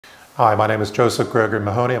Hi, my name is Josef Gregory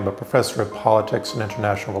Mahoney. I'm a professor of politics and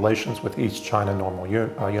international relations with East China Normal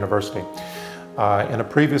University. In a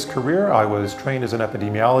previous career, I was trained as an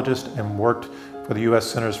epidemiologist and worked for the U.S.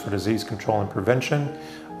 Centers for Disease Control and Prevention.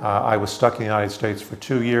 I was stuck in the United States for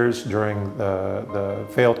 2 years during the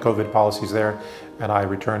failed COVID policies there, and I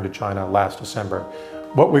returned to China last December.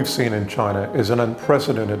 What we've seen in China is an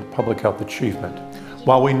unprecedented public health achievement.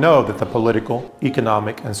 While we know that the political,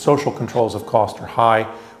 economic, and social controls of cost are high,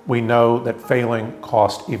 we know that failing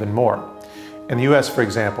costs even more. In the US, for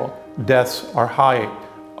example, deaths are high,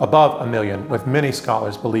 above 1 million, with many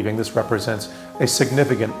scholars believing this represents a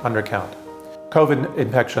significant undercount. COVID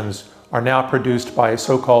infections are now produced by a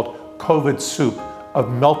so-called COVID soup of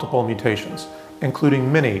multiple mutations,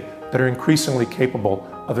 including many that are increasingly capable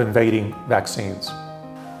of invading vaccines.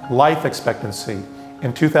 Life expectancy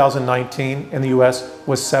in 2019 in the US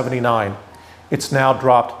was 79. It's now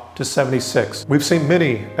dropped to 76. We've seen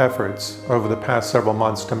many efforts over the past several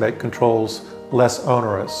months to make controls less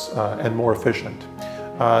onerous and more efficient.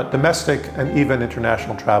 Domestic and even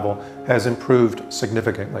international travel has improved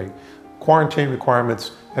significantly. Quarantine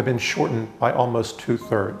requirements have been shortened by almost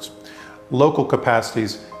 2/3. Local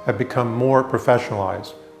capacities have become more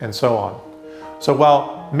professionalized, and so on. So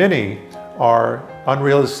while many are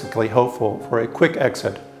unrealistically hopeful for a quick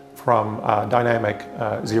exit from dynamic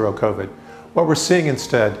zero COVID, what we're seeing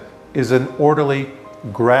instead is an orderly,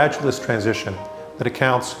 gradualist transition that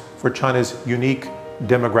accounts for China's unique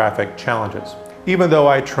demographic challenges. Even though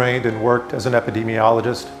I trained and worked as an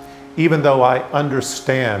epidemiologist, even though I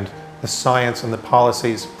understand the science and the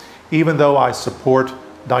policies, even though I support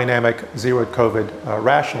dynamic zero COVID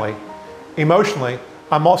rationally, emotionally,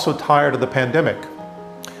 I'm also tired of the pandemic.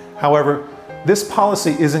 However, this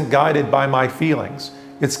policy isn't guided by my feelings.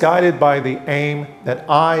 It's guided by the aim that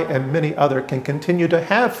I and many others can continue to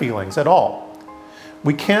have feelings at all.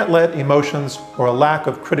 We can't let emotions or a lack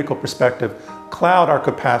of critical perspective cloud our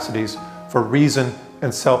capacities for reason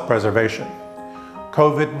and self-preservation.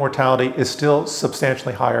 COVID mortality is still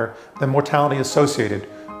substantially higher than mortality associated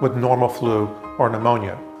with normal flu or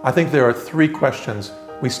pneumonia. I think there are 3 questions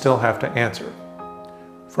we still have to answer.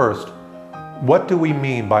 First, what do we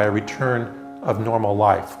mean by a return of normal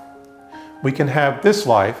life? We can have this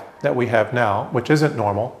life that we have now, which isn't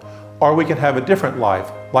normal, or we can have a different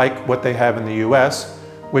life, like what they have in the US,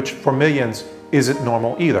 which for millions isn't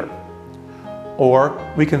normal either. Or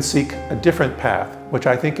we can seek a different path, which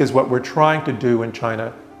I think is what we're trying to do in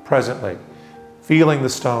China presently, feeling the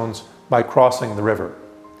stones by crossing the river.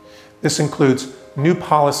 This includes new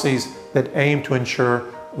policies that aim to ensure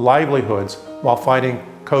livelihoods while fighting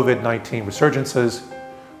COVID-19 resurgences,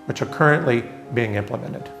 which are currently being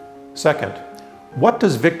implemented. Second, what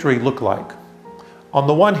does victory look like? On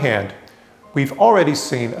the one hand, we've already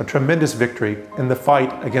seen a tremendous victory in the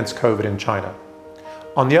fight against COVID in China.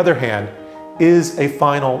 On the other hand, is a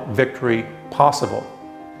final victory possible?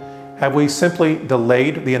 Have we simply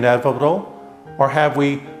delayed the inevitable, or have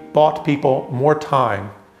we bought people more time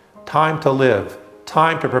to live,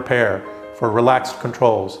 time to prepare for relaxed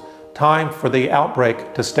controls, time for the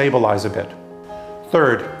outbreak to stabilize a bit?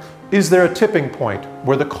 Third, is there a tipping point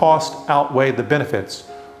where the costs outweigh the benefits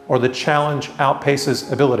or the challenge outpaces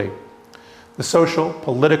ability? The social,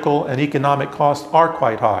 political, and economic costs are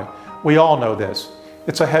quite high. We all know this.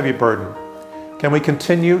 It's a heavy burden. Can we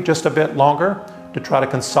continue just a bit longer to try to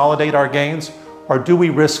consolidate our gains, or do we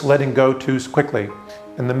risk letting go too quickly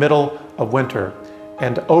in the middle of winter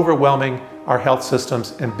and overwhelming our health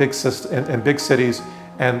systems in big cities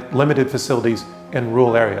and limited facilities in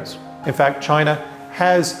rural areas? In fact, China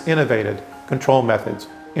has innovated control methods,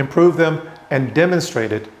 improved them, and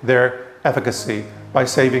demonstrated their efficacy by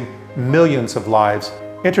saving millions of lives.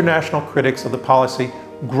 International critics of the policy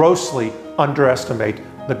grossly underestimate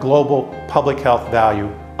the global public health value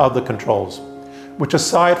of the controls, which,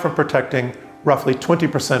 aside from protecting roughly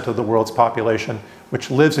 20% of the world's population, which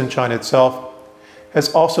lives in China itself,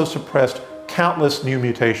 has also suppressed countless new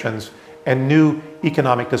mutations and new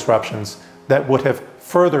economic disruptions that would have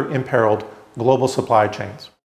further imperiled global supply chains.